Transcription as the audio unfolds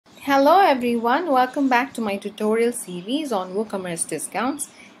Hello everyone, welcome back to my tutorial series on WooCommerce discounts.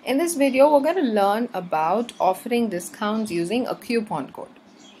 In this video, we're going to learn about offering discounts using a coupon code.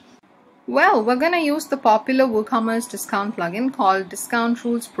 Well, we're going to use the popular WooCommerce discount plugin called Discount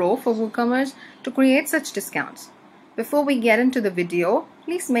Rules Pro for WooCommerce to create such discounts. Before we get into the video,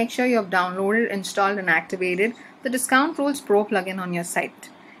 please make sure you have downloaded, installed and activated the Discount Rules Pro plugin on your site.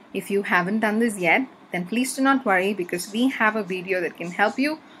 If you haven't done this yet, then please do not worry because we have a video that can help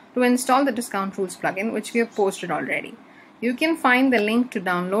you to install the Discount Rules plugin, which we have posted already. You can find the link to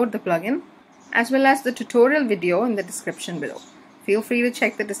download the plugin as well as the tutorial video in the description below. Feel free to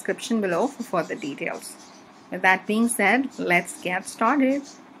check the description below for further details. With that being said, let's get started.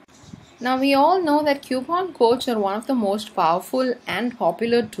 Now we all know that coupon codes are one of the most powerful and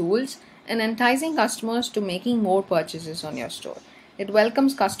popular tools in enticing customers to making more purchases on your store. It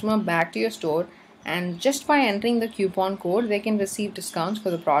welcomes customers back to your store, and just by entering the coupon code they can receive discounts for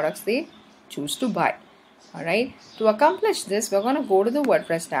the products they choose to buy. Alright, to accomplish this we're going to go to the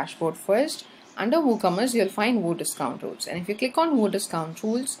WordPress dashboard first. Under WooCommerce you'll find Woo Discount Rules, and if you click on Woo Discount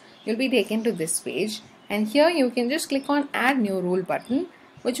Rules you'll be taken to this page, and here you can just click on Add New Rule button,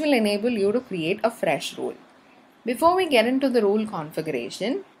 which will enable you to create a fresh rule. Before we get into the rule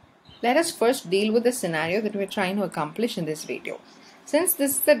configuration, let us first deal with the scenario that we're trying to accomplish in this video. Since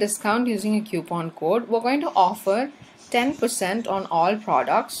this is the discount using a coupon code, we're going to offer 10% on all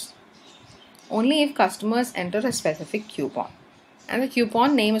products only if customers enter a specific coupon. And the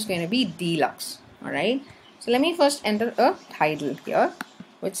coupon name is going to be Deluxe. Alright. So let me first enter a title here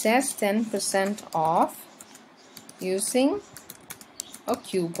which says 10% off using a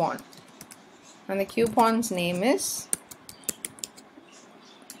coupon. And the coupon's name is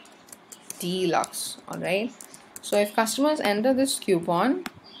Deluxe. Alright. So if customers enter this coupon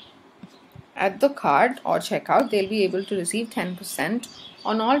at the cart or checkout, they'll be able to receive 10%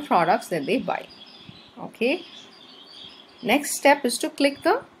 on all products that they buy. Okay. Next step is to click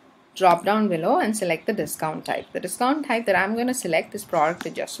the drop down below and select the discount type. The discount type that I'm going to select is product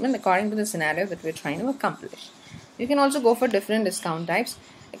adjustment according to the scenario that we're trying to accomplish. You can also go for different discount types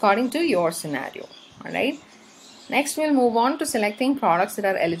according to your scenario. Alright. Next we'll move on to selecting products that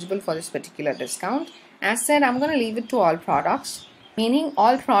are eligible for this particular discount. As said, I'm going to leave it to all products, meaning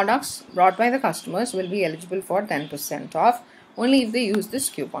all products brought by the customers will be eligible for 10% off only if they use this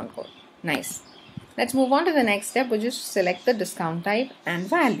coupon code. Nice. Let's move on to the next step, which is to select the discount type and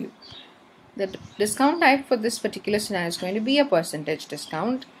value. The discount type for this particular scenario is going to be a percentage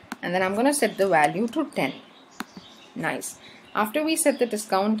discount, and then I'm going to set the value to 10. Nice. After we set the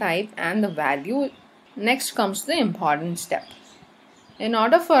discount type and the value, next comes the important step. In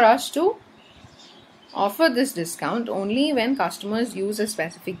order for us to offer this discount only when customers use a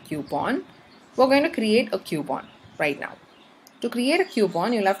specific coupon, we're going to create a coupon right now. To create a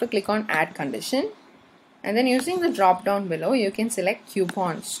coupon, you'll have to click on Add Condition, and then using the drop down below you can select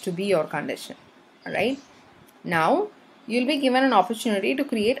coupons to be your condition. Alright. Now you'll be given an opportunity to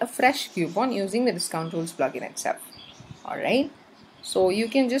create a fresh coupon using the Discount Rules plugin itself. Alright. So you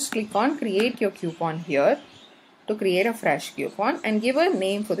can just click on Create Your Coupon here to create a fresh coupon and give a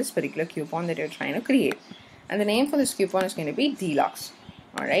name for this particular coupon that you're trying to create. And the name for this coupon is going to be Deluxe.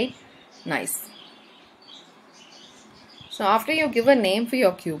 Alright. Nice. So after you give a name for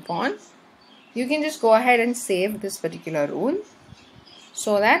your coupon, you can just go ahead and save this particular rule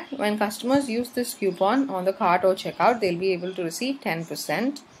so that when customers use this coupon on the cart or checkout, they'll be able to receive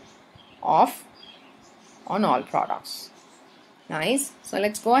 10% off on all products. Nice. So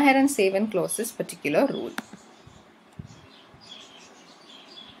let's go ahead and save and close this particular rule.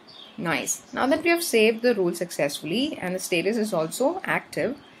 Nice. Now that we have saved the rule successfully and the status is also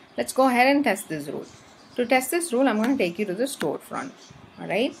active, let's go ahead and test this rule. To test this rule, I'm going to take you to the storefront.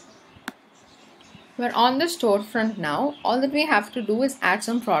 Alright. We're on the storefront now. All that we have to do is add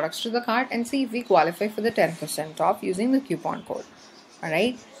some products to the cart and see if we qualify for the 10% off using the coupon code.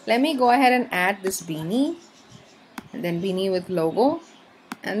 Alright. Let me go ahead and add this beanie, and then beanie with logo,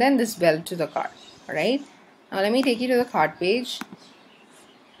 and then this belt to the cart. Alright. Now let me take you to the cart page.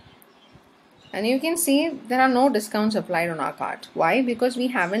 And you can see there are no discounts applied on our cart. Why? Because we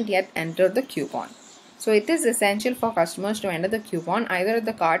haven't yet entered the coupon. So it is essential for customers to enter the coupon either at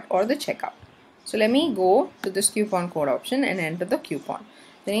the cart or the checkout. So let me go to this coupon code option and enter the coupon.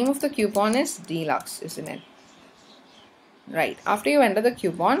 The name of the coupon is Deluxe, isn't it? Right. After you enter the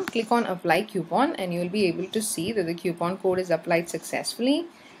coupon, click on Apply Coupon and you will be able to see that the coupon code is applied successfully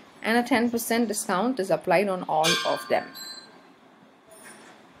and a 10% discount is applied on all of them.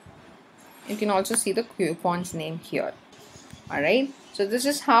 You can also see the coupon's name here. Alright, so this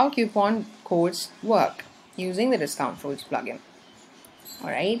is how coupon codes work using the Discount Rules plugin.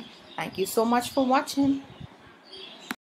 Alright, thank you so much for watching.